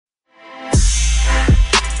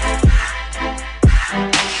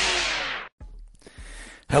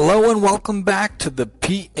Hello and welcome back to the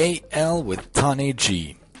PAL with Tani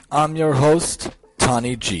G. I'm your host,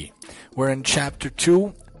 Tani G. We're in Chapter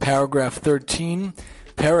 2, Paragraph 13,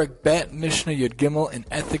 Parak Bet, Mishnah Yud Gimel in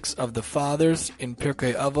Ethics of the Fathers in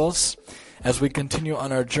Pirkei Avos. As we continue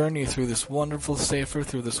on our journey through this wonderful sefer,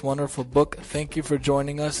 through this wonderful book, thank you for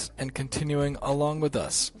joining us and continuing along with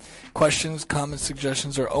us. Questions, comments,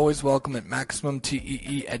 suggestions are always welcome at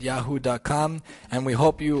maximumtee@yahoo.com, and we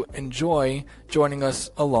hope you enjoy joining us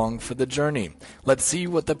along for the journey. Let's see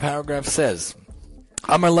what the paragraph says.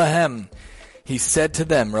 Amar lahem, he said to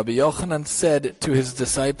them, Rabbi Yochanan said to his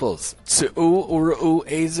disciples, Tze'u u'ra'u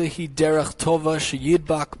ezehi derech tova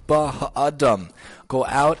sheyidbak ba ha'adam. Go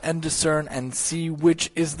out and discern and see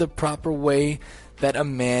which is the proper way that a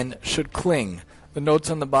man should cling. The notes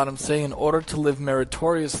on the bottom say, in order to live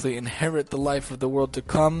meritoriously, inherit the life of the world to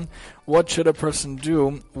come, what should a person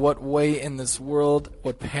do? What way in this world,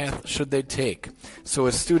 what path should they take? So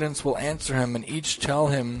his students will answer him and each tell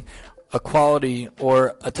him a quality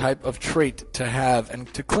or a type of trait to have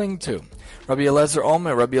and to cling to. Rabbi Eliezer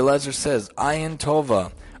Omer, Rabbi Eliezer says, Ayin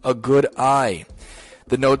Tova, a good eye.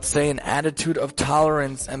 The notes say an attitude of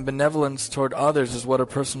tolerance and benevolence toward others is what a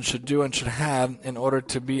person should do and should have in order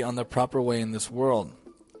to be on the proper way in this world.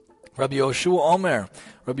 Rabbi Yoshua Omer,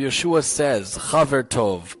 Rabbi Yoshua says, Chaver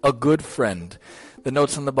Tov, a good friend. The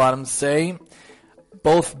notes on the bottom say,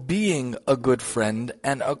 both being a good friend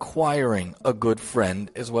and acquiring a good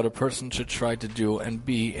friend is what a person should try to do and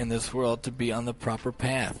be in this world to be on the proper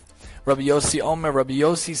path. Rabbi Yossi Omer, Rabbi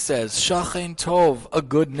Yossi says, Shachen Tov, a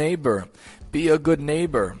good neighbor. Be a good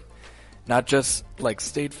neighbor. Not just like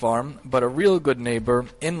State Farm, but a real good neighbor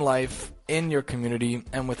in life, in your community,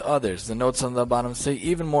 and with others. The notes on the bottom say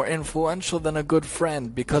even more influential than a good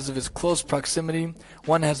friend. Because of his close proximity,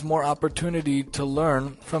 one has more opportunity to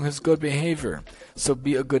learn from his good behavior. So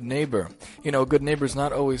be a good neighbor. You know, a good neighbor is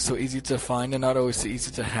not always so easy to find and not always so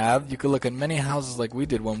easy to have. You could look at many houses like we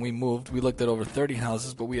did when we moved. We looked at over 30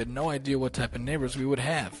 houses, but we had no idea what type of neighbors we would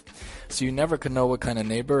have. So you never could know what kind of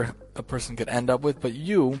neighbor a person could end up with, but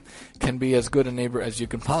you can be as good a neighbor as you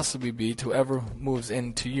can possibly be to whoever moves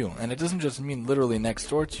into you. And it doesn't just mean literally next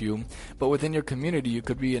door to you, but within your community you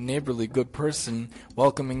could be a neighborly good person,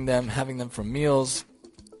 welcoming them, having them for meals,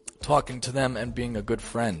 talking to them, and being a good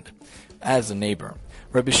friend as a neighbor.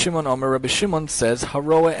 Rabbi Shimon Omer, Rabbi Shimon says,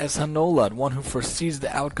 Haroa es hanolad, one who foresees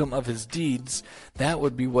the outcome of his deeds, that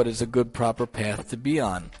would be what is a good proper path to be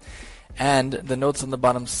on. And the notes on the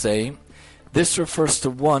bottom say, this refers to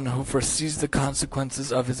one who foresees the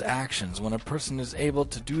consequences of his actions. When a person is able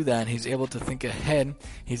to do that, he's able to think ahead,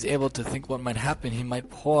 he's able to think what might happen, he might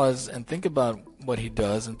pause and think about what he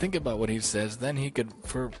does and think about what he says, then he could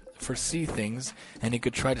foresee things and he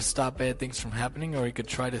could try to stop bad things from happening, or he could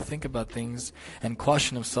try to think about things and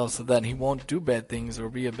caution himself so that he won't do bad things or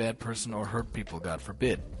be a bad person or hurt people, God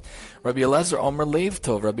forbid. Rabbi Eliezer Omer Leiv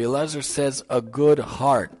Tov, Rabbi Eliezer says a good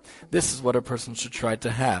heart. This is what a person should try to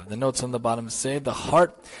have. The notes on the bottom say the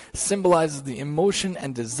heart symbolizes the emotion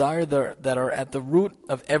and desire that are at the root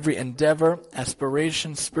of every endeavor,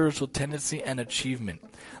 aspiration, spiritual tendency, and achievement.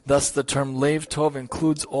 Thus, the term Leiv Tov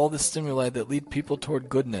includes all the stimuli that lead people toward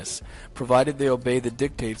goodness, provided they obey the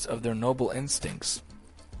dictates of their noble instincts.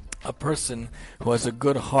 A person who has a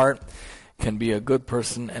good heart can be a good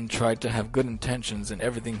person and try to have good intentions in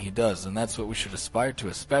everything he does, and that's what we should aspire to,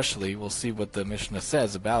 especially. We'll see what the Mishnah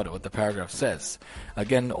says about it, what the paragraph says.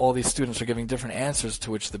 Again, all these students are giving different answers to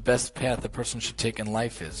which the best path a person should take in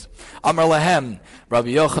life is. Amar lahem, Rabbi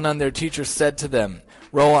Yochanan, their teacher, said to them,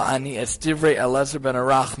 Roa ani es divrei Eliezer ben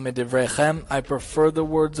Arach medivrechem. I prefer the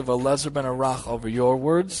words of Eliezer ben Arach over your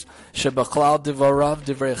words. Shebachlal divarav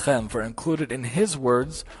divrechem. For included in his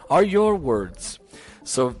words are your words.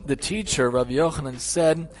 So the teacher, Rabbi Yochanan,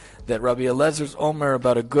 said that Rabbi Eliezer's Omer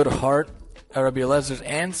about a good heart, Rabbi Eliezer's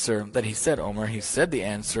answer that he said, Omer, he said the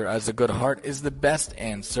answer as a good heart is the best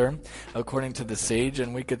answer according to the sage,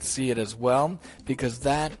 and we could see it as well because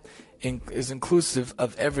that is inclusive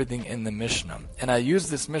of everything in the Mishnah. And I used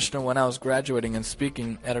this Mishnah when I was graduating and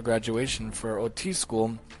speaking at a graduation for OT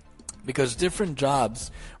school, because different jobs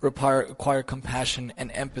require compassion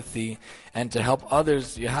and empathy, and to help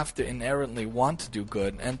others you have to inherently want to do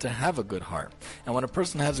good and to have a good heart. And when a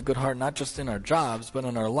person has a good heart, not just in our jobs but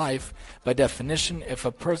in our life, by definition, if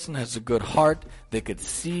a person has a good heart, they could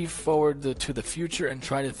see forward to the future and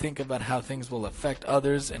try to think about how things will affect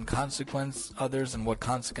others and consequence others and what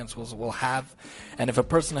consequences will have. And if a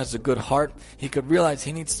person has a good heart, he could realize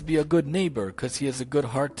he needs to be a good neighbor because he has a good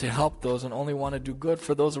heart to help those and only want to do good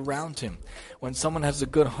for those around him. When someone has a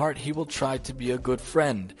good heart, he will try to be a good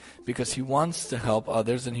friend because he wants to help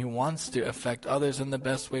others and he wants to affect others in the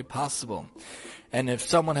best way possible. And if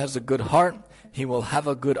someone has a good heart, he will have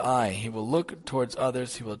a good eye. He will look towards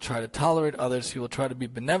others. He will try to tolerate others. He will try to be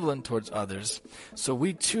benevolent towards others. So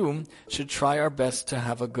we too should try our best to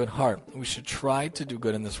have a good heart. We should try to do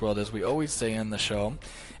good in this world, as we always say in the show.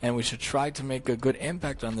 And we should try to make a good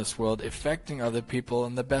impact on this world, affecting other people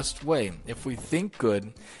in the best way. If we think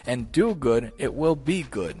good and do good, it will be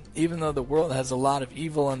good. Even though the world has a lot of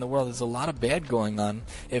evil and the world has a lot of bad going on,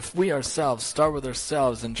 if we ourselves start with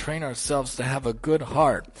ourselves and train ourselves to have a good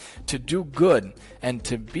heart, to do good, and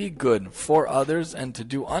to be good for others and to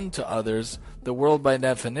do unto others, the world by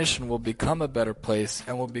definition will become a better place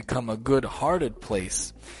and will become a good-hearted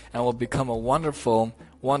place and will become a wonderful,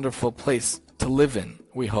 wonderful place to live in,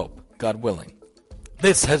 we hope, God willing.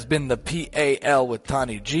 This has been the PAL with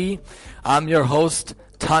Tani G. I'm your host,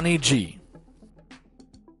 Tani G.